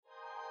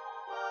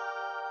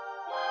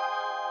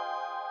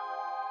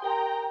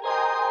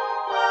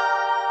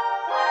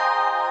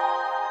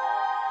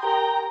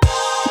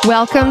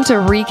Welcome to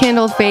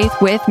Rekindled Faith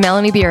with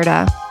Melanie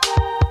Bearda.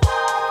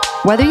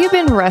 Whether you've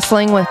been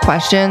wrestling with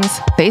questions,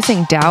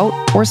 facing doubt,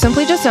 or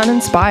simply just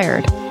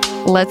uninspired,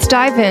 let's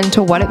dive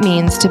into what it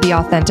means to be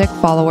authentic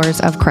followers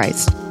of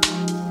Christ.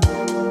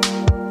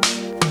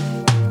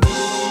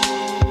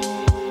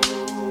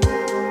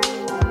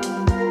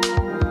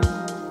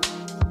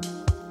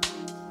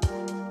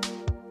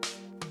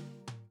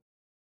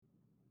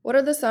 What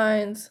are the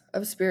signs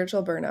of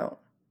spiritual burnout?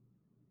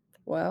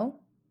 Well,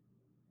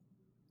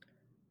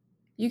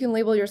 you can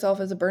label yourself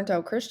as a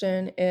burnt-out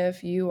Christian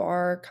if you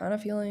are kind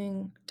of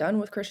feeling done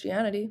with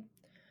Christianity.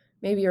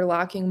 Maybe you're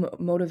lacking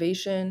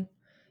motivation.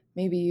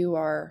 Maybe you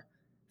are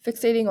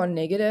fixating on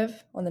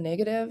the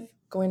negative,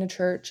 going to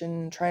church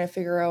and trying to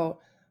figure out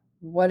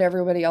what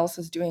everybody else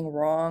is doing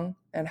wrong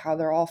and how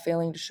they're all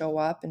failing to show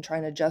up, and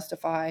trying to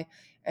justify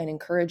and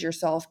encourage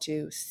yourself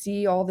to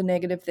see all the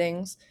negative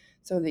things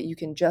so that you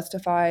can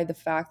justify the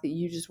fact that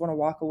you just want to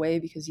walk away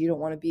because you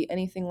don't want to be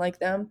anything like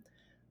them.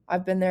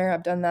 I've been there.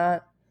 I've done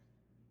that.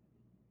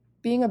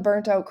 Being a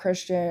burnt out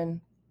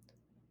Christian,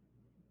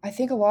 I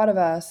think a lot of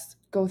us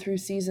go through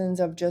seasons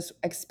of just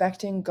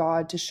expecting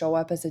God to show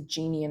up as a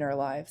genie in our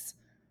lives.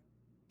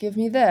 Give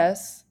me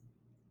this,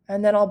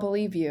 and then I'll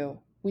believe you.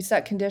 We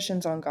set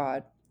conditions on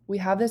God. We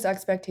have this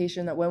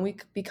expectation that when we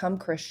become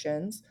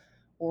Christians,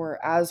 or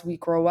as we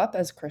grow up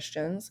as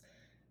Christians,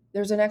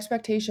 there's an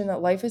expectation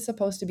that life is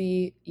supposed to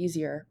be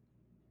easier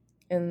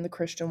in the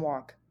Christian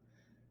walk.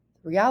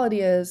 The reality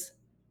is,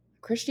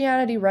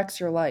 Christianity wrecks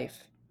your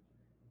life.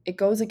 It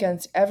goes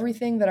against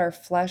everything that our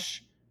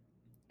flesh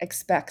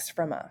expects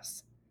from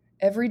us.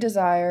 Every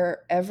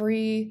desire,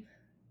 every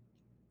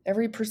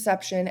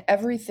perception,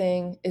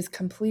 everything is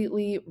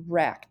completely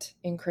wrecked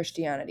in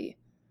Christianity.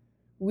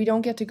 We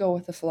don't get to go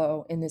with the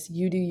flow in this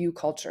you do you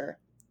culture.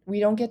 We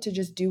don't get to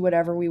just do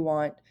whatever we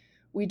want.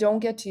 We don't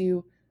get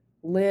to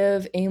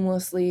live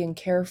aimlessly and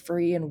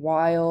carefree and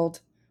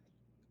wild.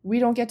 We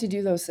don't get to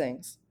do those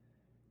things.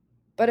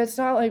 But it's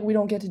not like we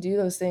don't get to do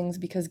those things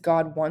because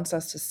God wants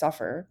us to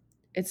suffer.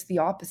 It's the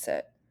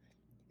opposite.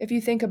 If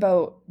you think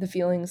about the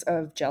feelings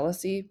of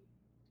jealousy,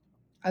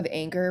 of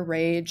anger,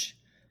 rage,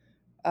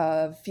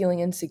 of feeling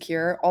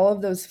insecure, all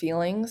of those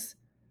feelings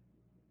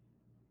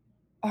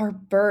are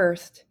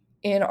birthed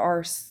in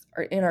our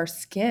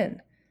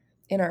skin,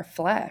 in our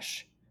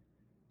flesh.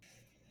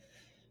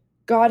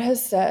 God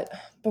has set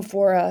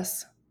before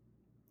us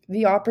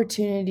the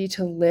opportunity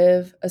to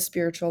live a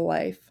spiritual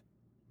life,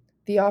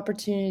 the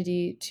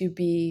opportunity to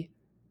be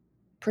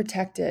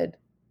protected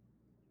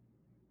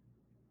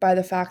by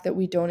the fact that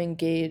we don't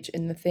engage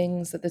in the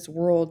things that this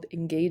world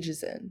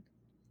engages in.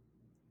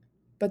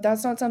 But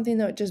that's not something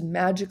that just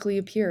magically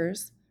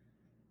appears.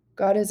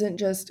 God isn't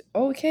just,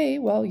 okay,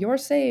 well, you're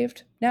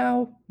saved.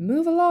 Now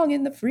move along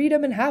in the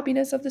freedom and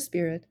happiness of the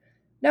Spirit.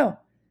 No,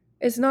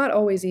 it's not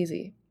always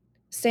easy.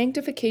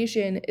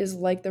 Sanctification is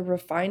like the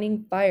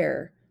refining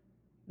fire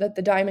that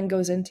the diamond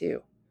goes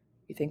into.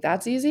 You think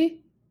that's easy?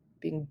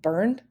 Being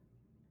burned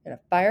in a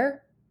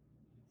fire?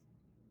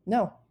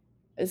 No,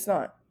 it's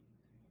not.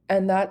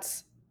 And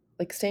that's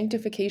like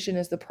sanctification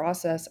is the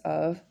process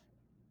of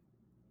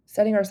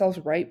setting ourselves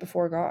right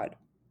before God.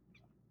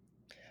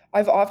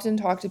 I've often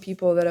talked to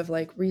people that have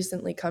like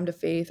recently come to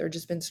faith or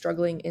just been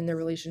struggling in their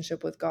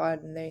relationship with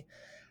God, and they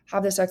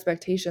have this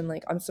expectation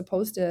like it's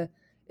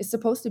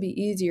supposed to be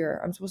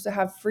easier. I'm supposed to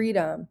have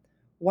freedom.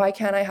 Why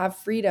can't I have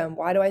freedom?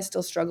 Why do I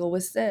still struggle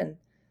with sin?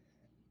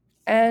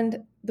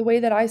 And the way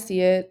that I see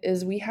it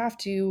is we have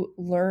to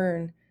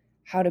learn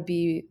how to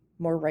be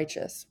more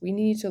righteous. We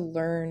need to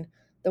learn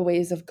the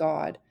ways of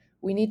God.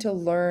 We need to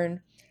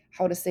learn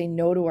how to say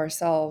no to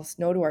ourselves,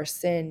 no to our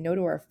sin, no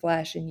to our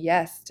flesh, and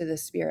yes to the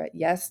Spirit,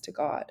 yes to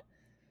God.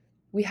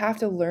 We have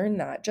to learn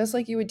that, just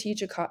like you would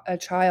teach a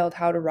child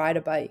how to ride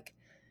a bike.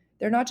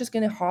 They're not just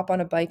going to hop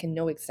on a bike and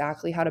know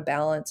exactly how to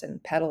balance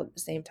and pedal at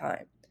the same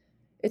time.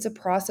 It's a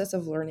process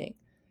of learning.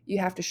 You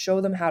have to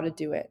show them how to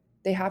do it.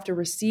 They have to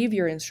receive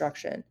your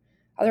instruction.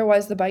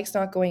 Otherwise, the bike's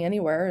not going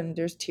anywhere, and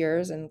there's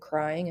tears and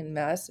crying and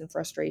mess and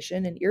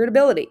frustration and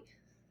irritability.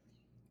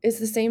 It's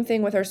the same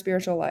thing with our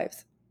spiritual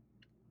lives.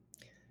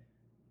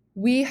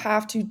 We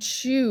have to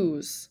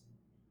choose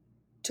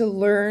to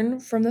learn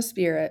from the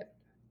Spirit,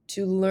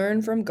 to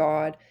learn from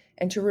God,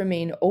 and to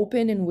remain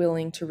open and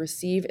willing to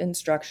receive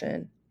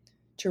instruction,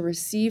 to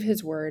receive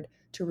His word,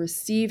 to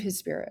receive His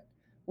Spirit.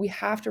 We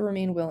have to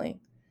remain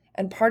willing.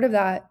 And part of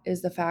that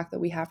is the fact that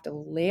we have to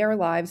lay our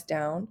lives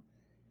down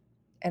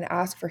and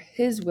ask for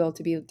His will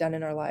to be done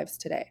in our lives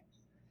today.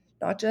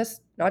 Not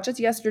just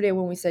yesterday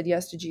when we said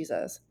yes to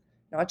Jesus,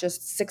 not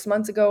just 6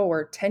 months ago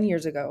or 10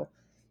 years ago.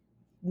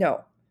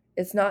 No,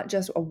 it's not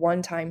just a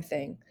one-time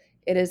thing.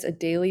 It is a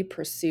daily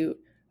pursuit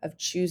of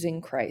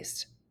choosing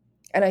Christ.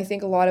 And I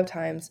think a lot of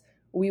times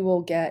we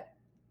will get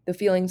the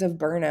feelings of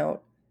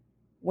burnout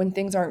when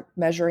things aren't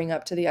measuring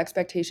up to the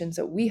expectations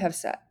that we have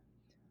set.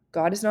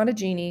 God is not a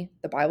genie.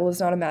 The Bible is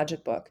not a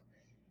magic book.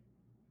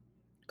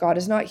 God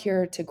is not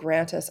here to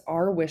grant us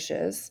our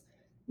wishes.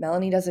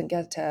 Melanie doesn't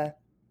get to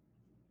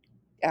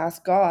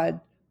ask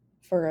God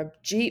for a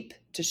Jeep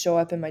to show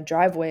up in my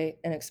driveway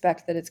and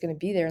expect that it's going to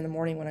be there in the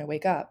morning when I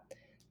wake up.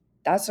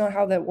 That's not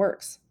how that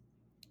works.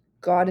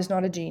 God is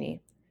not a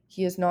genie.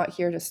 He is not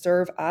here to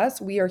serve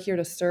us. We are here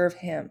to serve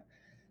him.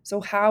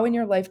 So how in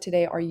your life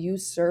today are you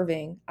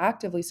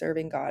actively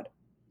serving God?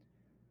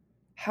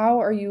 How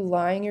are you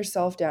lying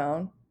yourself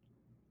down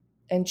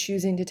and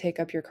choosing to take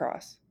up your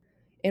cross?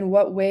 In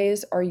what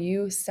ways are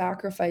you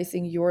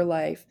sacrificing your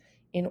life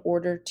in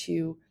order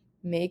to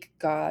make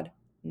God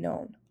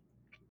known?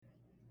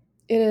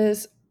 It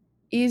is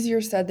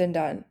easier said than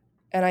done.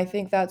 And I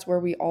think that's where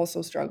we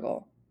also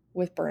struggle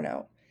with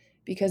burnout,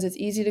 because it's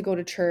easy to go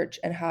to church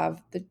and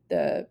have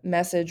the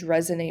message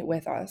resonate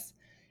with us.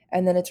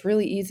 And then it's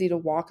really easy to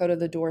walk out of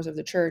the doors of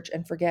the church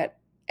and forget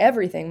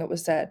everything that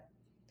was said.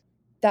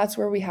 That's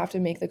where we have to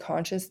make the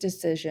conscious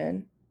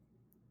decision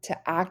to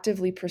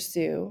actively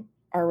pursue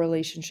our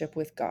relationship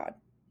with God.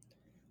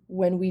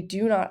 When we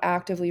do not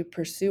actively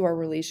pursue our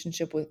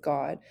relationship with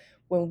God,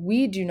 when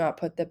we do not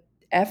put the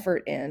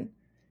effort in,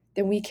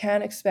 then we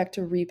can't expect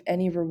to reap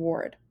any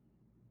reward.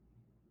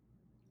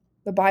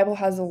 The Bible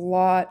has a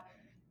lot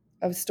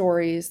of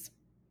stories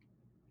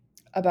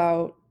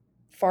about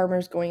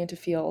farmers going into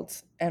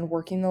fields and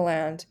working the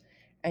land.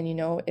 And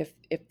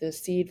if the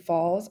seed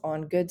falls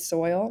on good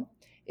soil,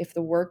 if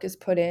the work is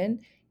put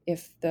in,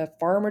 if the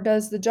farmer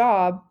does the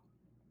job,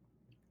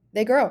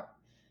 they grow.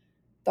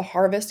 The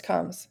harvest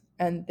comes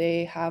and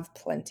they have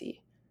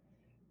plenty.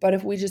 But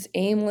if we just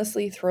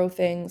aimlessly throw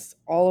things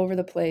all over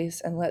the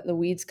place and let the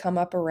weeds come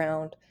up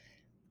around,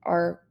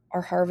 our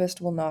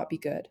harvest will not be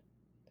good.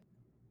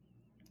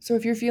 So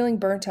if you're feeling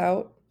burnt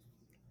out,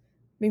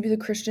 maybe the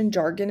Christian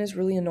jargon is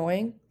really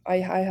annoying. I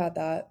had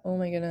that. Oh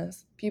my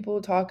goodness. People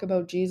would talk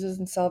about Jesus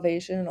and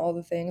salvation and all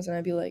the things, and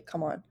I'd be like,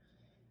 come on,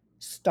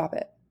 stop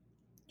it.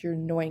 You're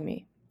annoying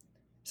me.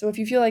 So if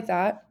you feel like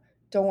that,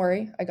 don't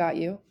worry. I got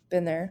you.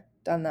 Been there,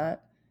 done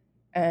that.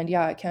 And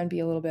yeah, it can be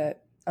a little bit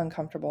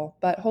uncomfortable,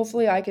 but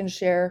hopefully I can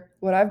share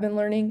what I've been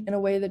learning in a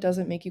way that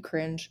doesn't make you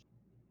cringe.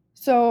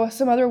 So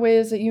some other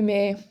ways that you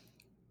may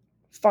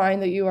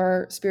find that you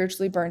are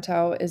spiritually burnt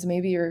out is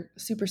maybe you're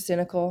super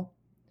cynical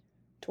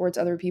towards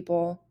other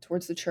people,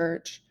 towards the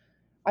church.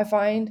 I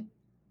find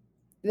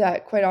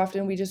that quite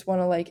often we just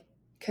want to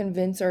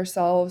convince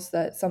ourselves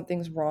that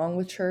something's wrong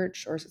with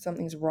church or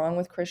something's wrong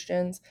with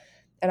Christians.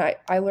 And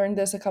I learned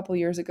this a couple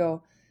years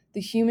ago.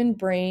 The human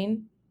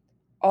brain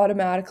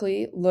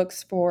automatically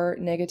looks for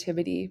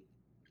negativity.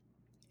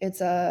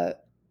 It's a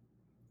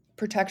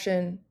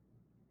protection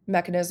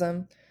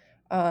mechanism.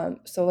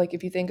 So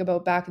if you think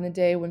about back in the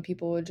day when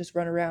people would just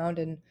run around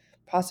and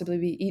possibly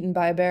be eaten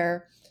by a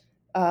bear,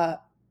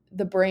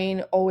 the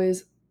brain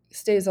always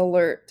stays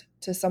alert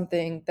to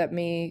something that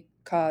may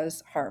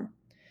cause harm.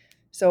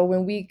 So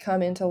when we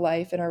come into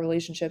life in our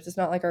relationships, it's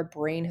not like our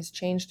brain has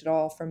changed at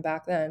all from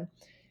back then.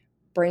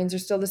 Brains are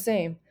still the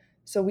same.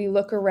 So we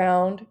look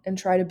around and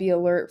try to be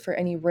alert for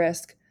any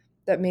risk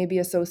that may be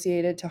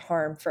associated to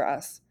harm for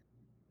us.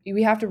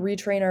 We have to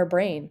retrain our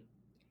brain.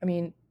 I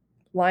mean,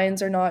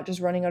 lions are not just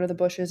running out of the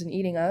bushes and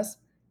eating us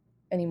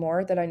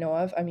anymore that I know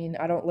of. I mean,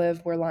 I don't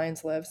live where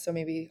lions live, so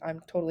maybe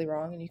I'm totally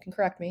wrong and you can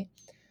correct me.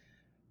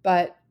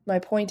 But my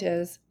point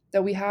is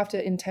that we have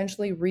to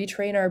intentionally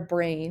retrain our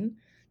brain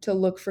to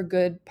look for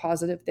good,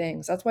 positive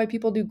things. That's why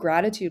people do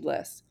gratitude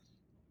lists.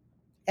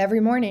 Every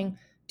morning,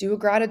 do a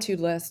gratitude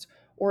list.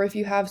 Or if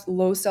you have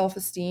low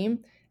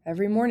self-esteem,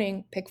 every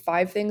morning, pick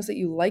 5 things that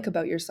you like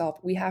about yourself.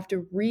 We have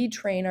to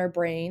retrain our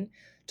brain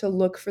to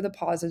look for the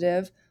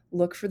positive,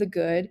 look for the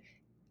good,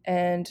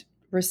 and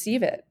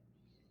receive it.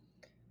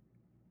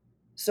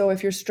 So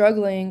if you're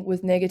struggling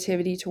with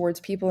negativity towards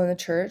people in the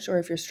church, or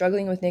if you're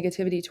struggling with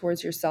negativity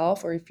towards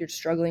yourself, or if you're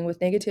struggling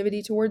with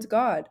negativity towards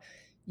God,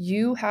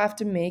 you have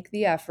to make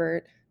the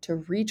effort to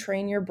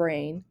retrain your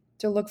brain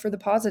to look for the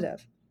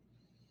positive.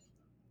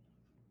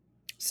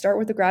 Start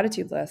with the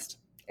gratitude list.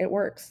 It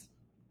works.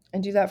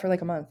 And do that for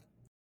a month.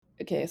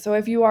 Okay, so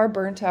if you are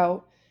burnt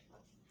out,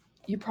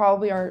 you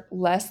probably are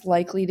less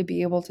likely to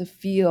be able to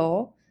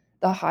feel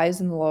the highs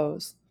and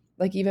lows.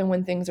 Even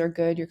when things are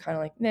good, you're kind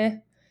of like, meh.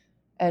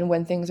 And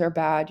when things are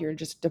bad, you're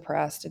just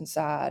depressed and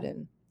sad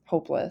and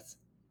hopeless.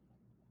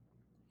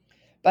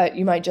 But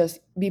you might just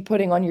be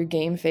putting on your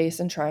game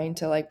face and trying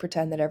to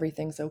pretend that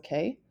everything's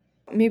okay.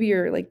 Maybe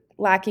you're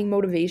lacking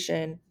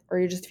motivation, or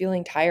you're just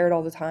feeling tired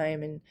all the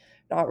time and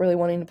not really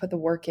wanting to put the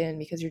work in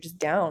because you're just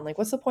down.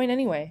 What's the point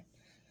anyway?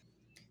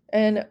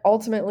 And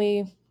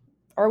ultimately,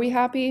 are we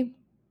happy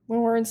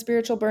when we're in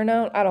spiritual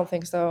burnout? I don't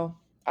think so.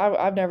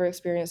 I've never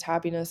experienced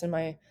happiness in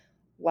my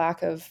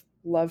lack of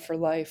love for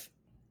life.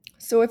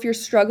 So if you're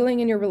struggling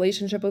in your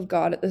relationship with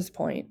God at this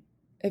point,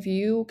 if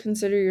you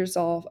consider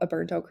yourself a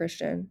burnt out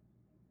Christian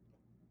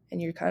and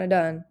you're kind of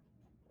done,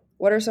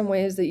 what are some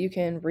ways that you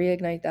can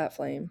reignite that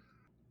flame?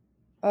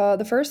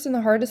 The first and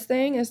the hardest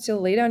thing is to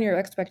lay down your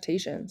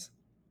expectations.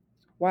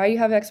 Why you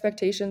have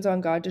expectations on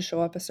God to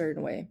show up a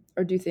certain way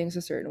or do things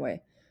a certain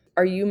way.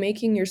 Are you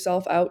making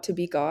yourself out to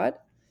be God?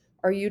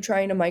 Are you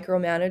trying to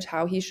micromanage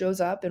how he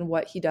shows up and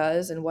what he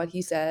does and what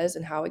he says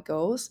and how it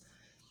goes?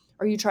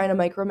 Are you trying to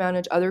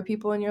micromanage other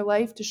people in your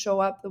life to show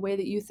up the way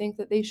that you think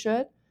that they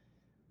should?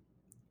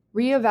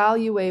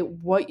 Reevaluate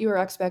what your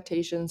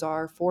expectations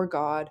are for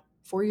God,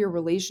 for your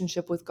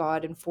relationship with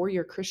God, and for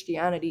your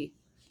Christianity,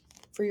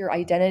 for your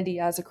identity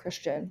as a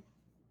Christian.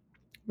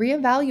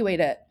 Reevaluate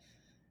it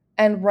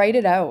and write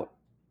it out.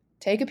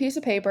 Take a piece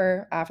of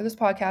paper after this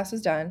podcast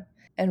is done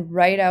and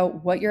write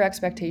out what your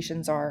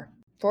expectations are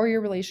for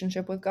your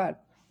relationship with God.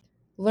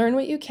 Learn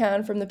what you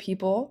can from the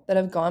people that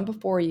have gone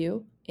before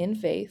you in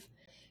faith.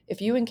 If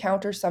you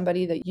encounter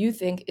somebody that you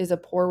think is a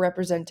poor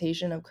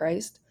representation of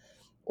Christ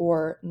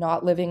or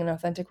not living an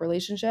authentic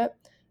relationship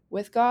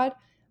with God,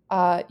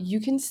 you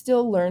can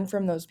still learn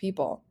from those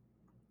people.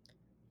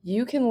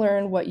 You can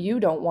learn what you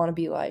don't want to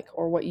be like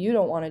or what you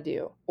don't want to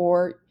do.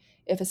 Or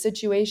if a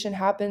situation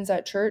happens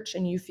at church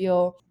and you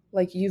feel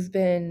like you've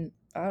been,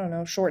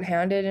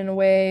 shorthanded in a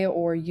way,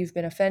 or you've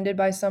been offended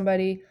by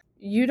somebody,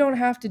 you don't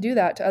have to do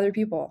that to other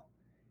people.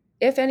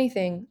 If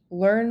anything,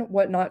 learn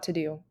what not to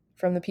do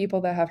from the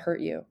people that have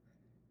hurt you,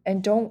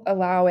 and don't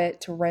allow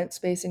it to rent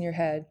space in your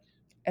head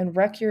and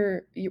wreck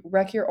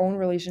your own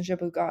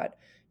relationship with God.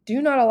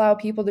 Do not allow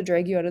people to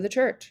drag you out of the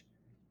church.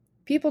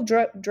 People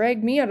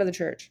dragged me out of the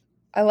church.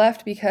 I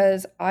left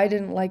because I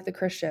didn't like the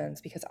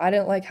Christians, because I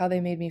didn't like how they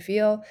made me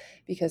feel,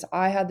 because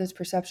I had this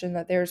perception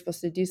that they were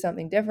supposed to do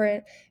something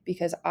different,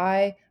 because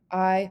I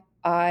left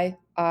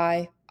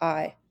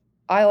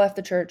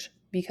the church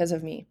because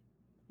of me,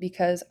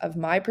 because of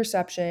my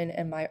perception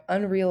and my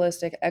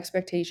unrealistic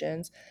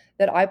expectations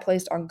that I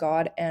placed on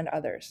God and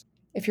others.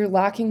 If you're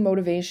lacking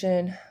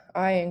motivation,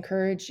 I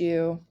encourage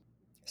you,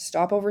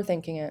 stop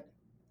overthinking it.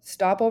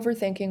 Stop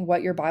overthinking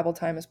what your Bible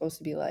time is supposed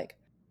to be like.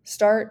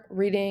 Start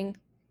reading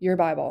your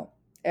Bible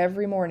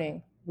every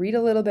morning. Read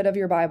a little bit of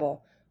your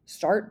Bible.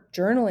 Start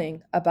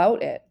journaling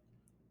about it.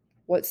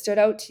 What stood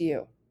out to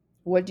you?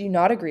 What do you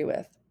not agree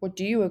with? What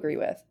do you agree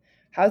with?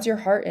 How's your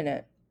heart in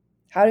it?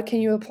 How can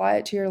you apply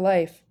it to your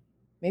life?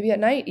 Maybe at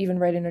night, even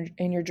write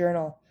in your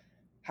journal.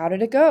 How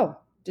did it go?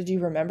 Did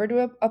you remember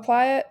to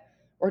apply it,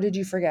 or did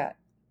you forget?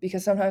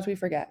 Because sometimes we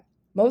forget.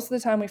 Most of the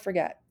time we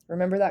forget.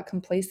 Remember that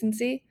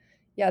complacency?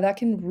 Yeah, that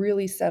can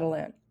really settle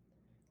in.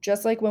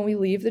 Just like when we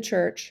leave the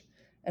church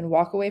and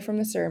walk away from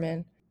the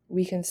sermon,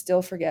 we can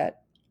still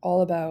forget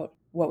all about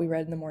what we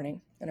read in the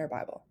morning in our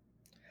Bible.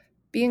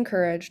 Be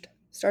encouraged.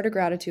 Start a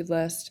gratitude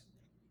list.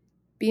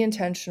 Be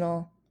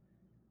intentional.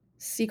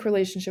 Seek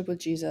relationship with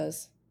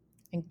Jesus.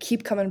 And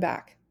keep coming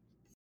back.